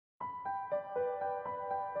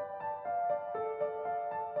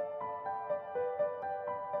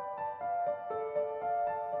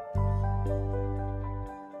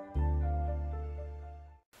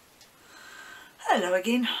Hello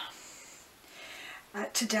again.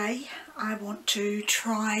 Today I want to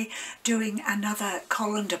try doing another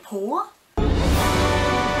colander pour.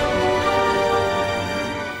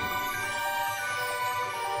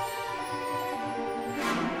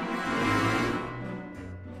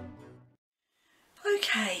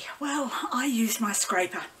 Okay, well, I used my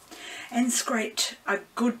scraper and scraped a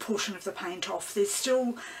good portion of the paint off. There's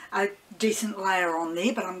still a decent layer on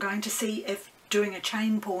there, but I'm going to see if doing a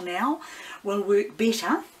chain pour now will work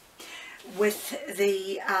better with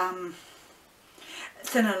the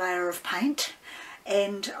thinner layer of paint.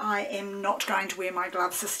 And I am not going to wear my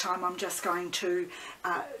gloves this time. I'm just going to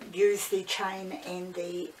use the chain and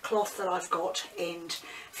the cloth that I've got and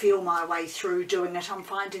feel my way through doing it. I'm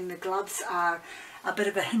finding the gloves are a bit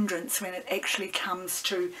of a hindrance when it actually comes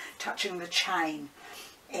to touching the chain.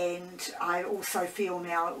 And I also feel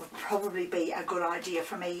now it would probably be a good idea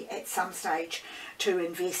for me at some stage to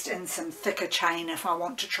invest in some thicker chain if I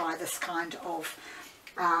want to try this kind of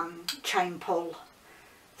chain pull.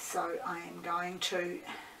 So I am going to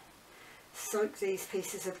soak these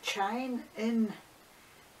pieces of chain in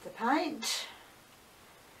the paint.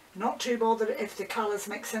 Not too bothered if the colours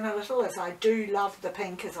mix in a little, as I do love the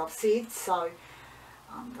pink, as I've said. So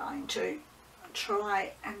I'm going to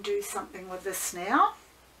try and do something with this now.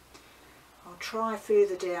 I'll try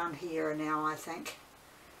further down here now, I think.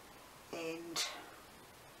 And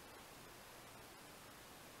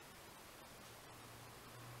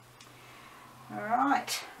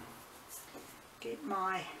alright, get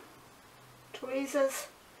my tweezers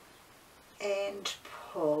and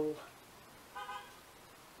pull.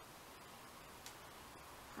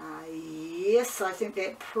 Yes, I think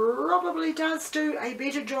that probably does do a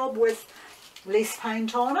better job with less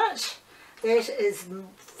paint on it. That is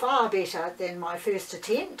far better than my first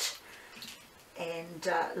attempt,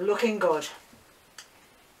 and looking good.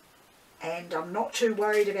 And I'm not too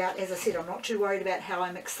worried about, as I said, I'm not too worried about how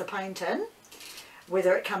I mix the paint in,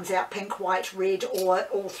 whether it comes out pink, white, red, or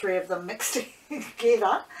all three of them mixed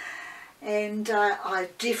together. And I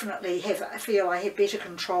definitely feel I have better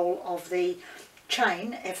control of the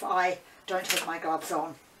chain if I don't have my gloves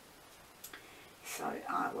on. So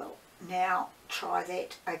I will now try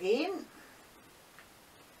that again.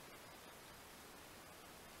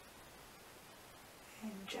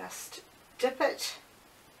 And just dip it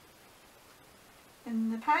in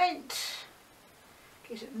the paint,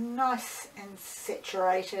 get it nice and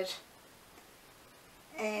saturated,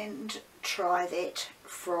 and try that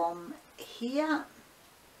from here.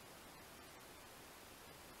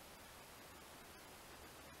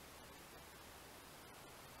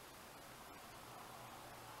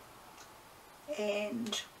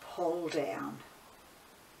 And pull down.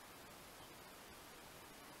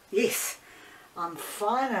 Yes, I'm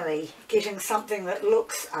finally getting something that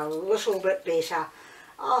looks a little bit better.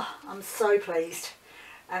 Oh, I'm so pleased.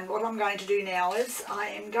 And what I'm going to do now is I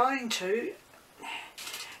am going to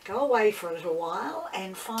go away for a little while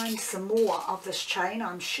and find some more of this chain.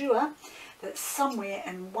 I'm sure that somewhere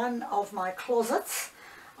in one of my closets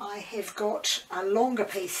I have got a longer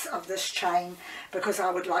piece of this chain, because I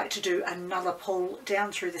would like to do another pull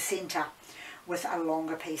down through the centre with a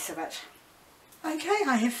longer piece of it. Okay,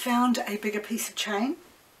 I have found a bigger piece of chain,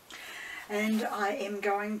 and I am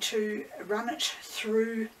going to run it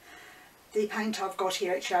through the paint I've got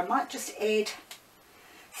here. Actually, I might just add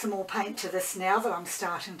some more paint to this now that I'm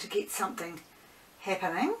starting to get something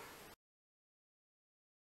happening.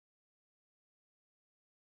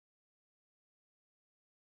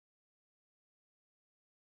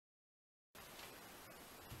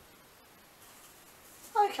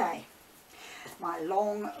 Okay, my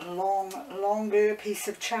longer piece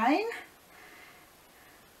of chain.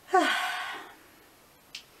 I'll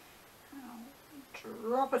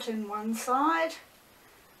drop it in one side,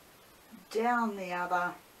 down the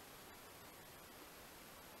other,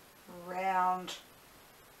 round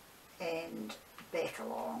and back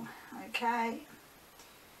along. Okay,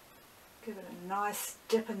 give it a nice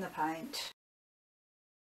dip in the paint.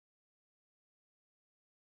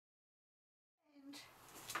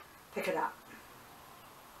 Pick it up.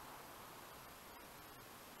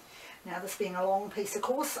 Now, this being a long piece, of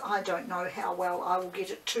course, I don't know how well I will get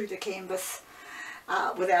it to the canvas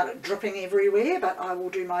without it dripping everywhere, but I will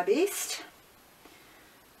do my best.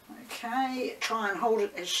 Okay, try and hold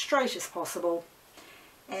it as straight as possible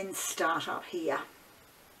and start up here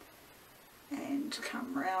and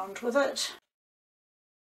come round with it.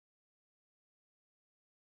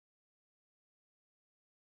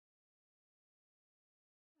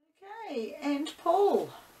 Okay, and pull.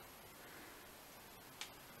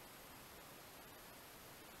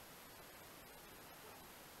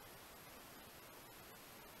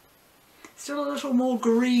 Still a little more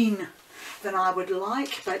green than I would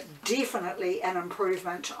like, but definitely an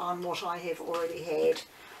improvement on what I have already had.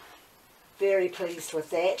 Very pleased with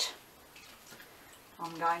that.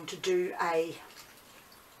 I'm going to do a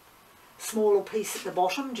smaller piece at the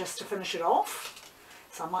bottom just to finish it off.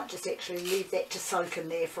 So I might just actually leave that to soak in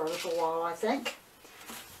there for a little while, I think,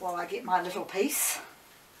 while I get my little piece.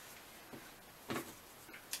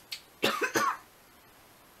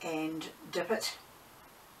 And dip it.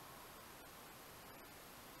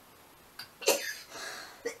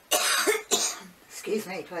 Excuse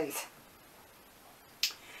me, please.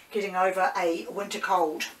 Getting over a winter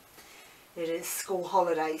cold. It is school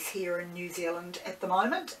holidays here in New Zealand at the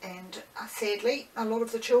moment, and sadly a lot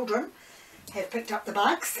of the children have picked up the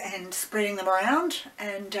bugs and spreading them around,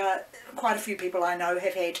 and quite a few people I know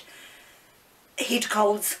have had head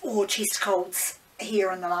colds or chest colds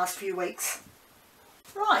here in the last few weeks.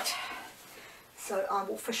 Right, so I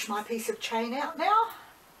will fish my piece of chain out now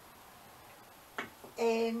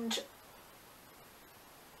and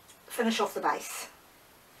finish off the base,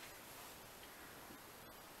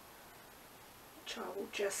 which I will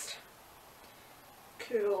just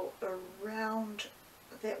curl around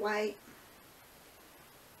that way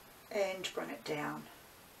and bring it down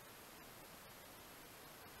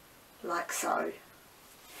like so.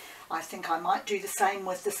 I think I might do the same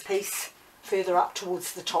with this piece further up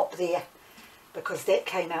towards the top there, because that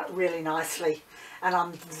came out really nicely, and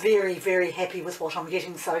I'm very, very happy with what I'm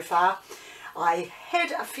getting so far. I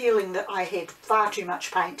had a feeling that I had far too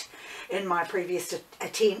much paint in my previous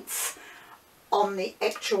attempts on the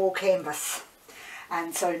actual canvas,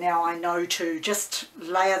 and so now I know to just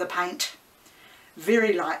layer the paint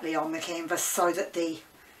very lightly on the canvas so that the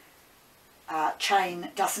chain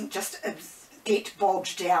doesn't just get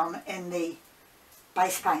bogged down in the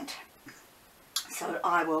base paint. So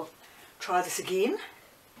I will try this again.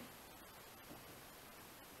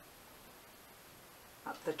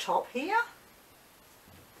 Up the top here.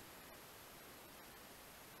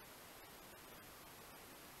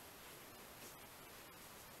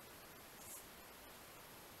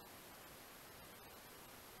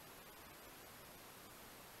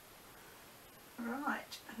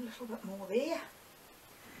 Right, a little bit more there.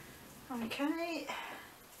 Okay,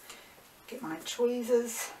 get my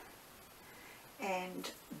tweezers and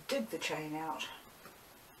dig the chain out.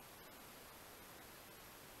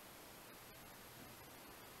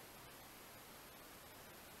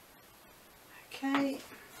 Okay,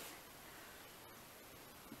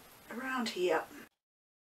 around here.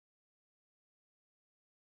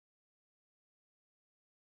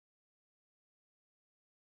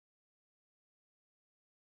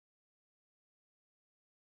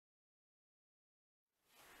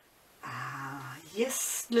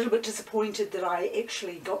 Yes, a little bit disappointed that I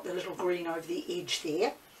actually got the little green over the edge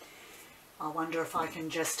there. I wonder if I can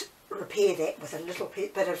just repair that with a little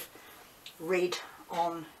bit of red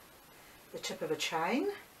on the tip of a chain.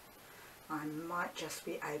 I might just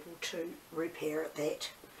be able to repair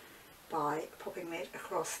that by popping that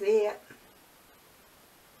across there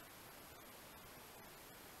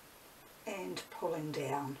and pulling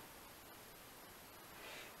down.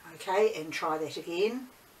 Okay, and try that again.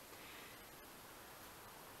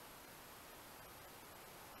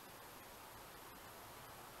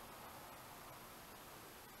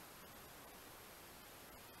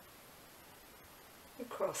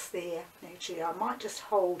 Across there. Actually, I might just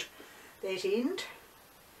hold that end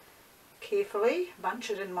carefully,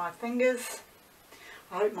 bunch it in my fingers.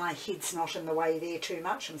 I hope my head's not in the way there too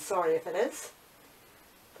much. I'm sorry if it is.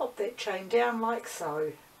 Pop that chain down like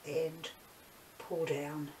so and pull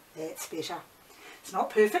down. That's better. It's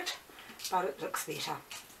not perfect, but it looks better.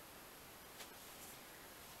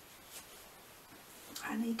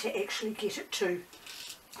 I need to actually get it to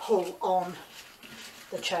pull on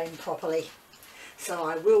the chain properly. So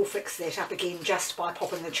I will fix that up again just by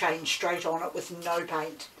popping the chain straight on it with no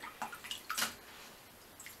paint.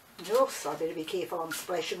 Oops, I better be careful, I'm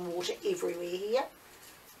splashing water everywhere here.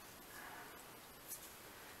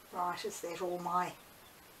 Right, is that all my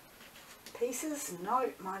pieces?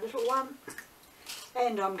 No, my little one.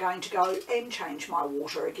 And I'm going to go and change my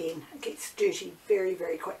water again. It gets dirty very,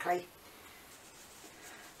 very quickly.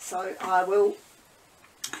 So I will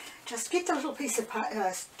just get the little piece of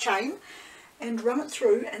chain and run it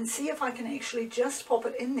through and see if I can actually just pop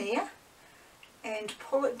it in there and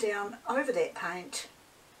pull it down over that paint.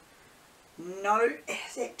 No,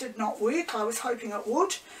 that did not work. I was hoping it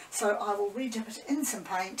would, so I will redip it in some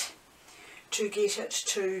paint to get it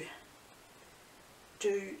to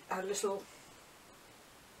do a little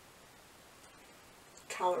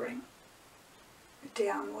colouring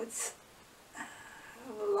downwards,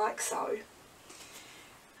 like so.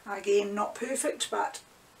 Again, not perfect, but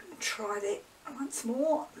try that once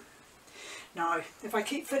more. No, if I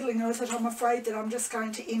keep fiddling with it, I'm afraid that I'm just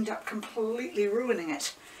going to end up completely ruining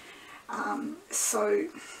it. So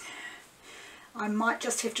I might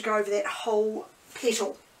just have to go over that whole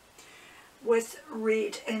petal with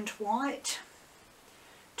red and white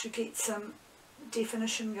to get some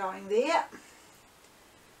definition going there.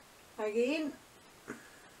 Again.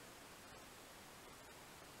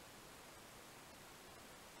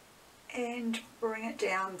 And bring it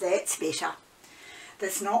down. That's better.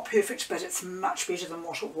 That's not perfect, but it's much better than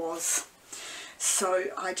what it was. So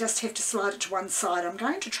I just have to slide it to one side. I'm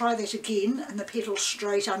going to try that again in the petal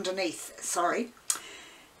straight underneath. Sorry.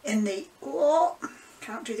 In the, oh,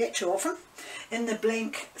 can't do that too often. In the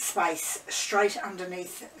blank space straight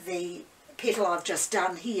underneath the petal I've just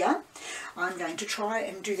done here. I'm going to try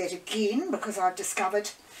and do that again because I've discovered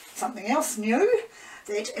something else new.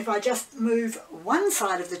 That if I just move one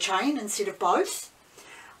side of the chain instead of both,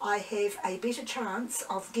 I have a better chance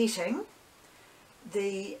of getting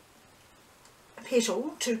the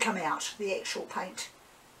petal to come out, the actual paint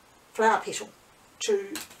flower petal to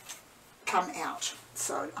come out.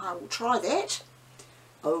 So I will try that.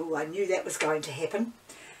 Oh, I knew that was going to happen.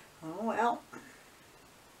 Oh well.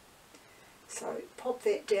 So pop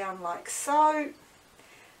that down like so,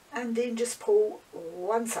 and then just pull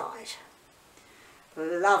one side.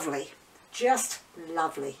 Lovely, just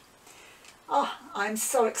lovely. Oh, I'm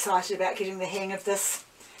so excited about getting the hang of this.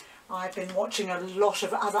 I've been watching a lot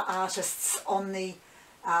of other artists on the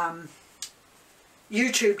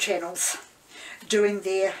YouTube channels doing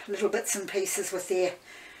their little bits and pieces with their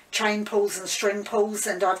chain pulls and string pulls,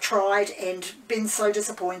 and I've tried and been so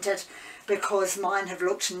disappointed because mine have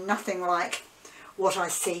looked nothing like what I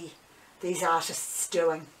see these artists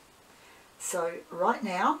doing. So right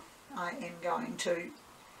now I am going to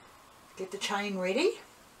get the chain ready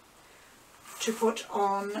to put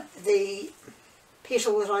on the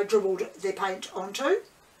petal that I dribbled the paint onto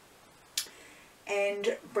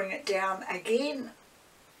and bring it down again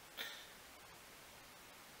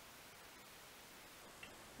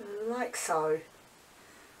like so.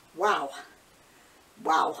 Wow,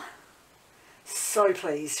 wow, so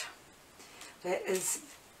pleased. That is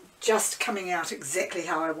just coming out exactly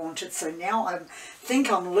how I wanted. So now I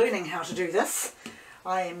think I'm learning how to do this.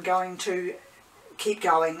 I am going to keep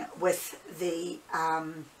going with the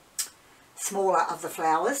smaller of the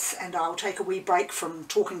flowers, and I'll take a wee break from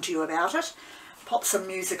talking to you about it, pop some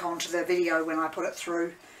music onto the video when I put it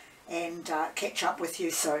through, and catch up with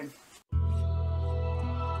you soon.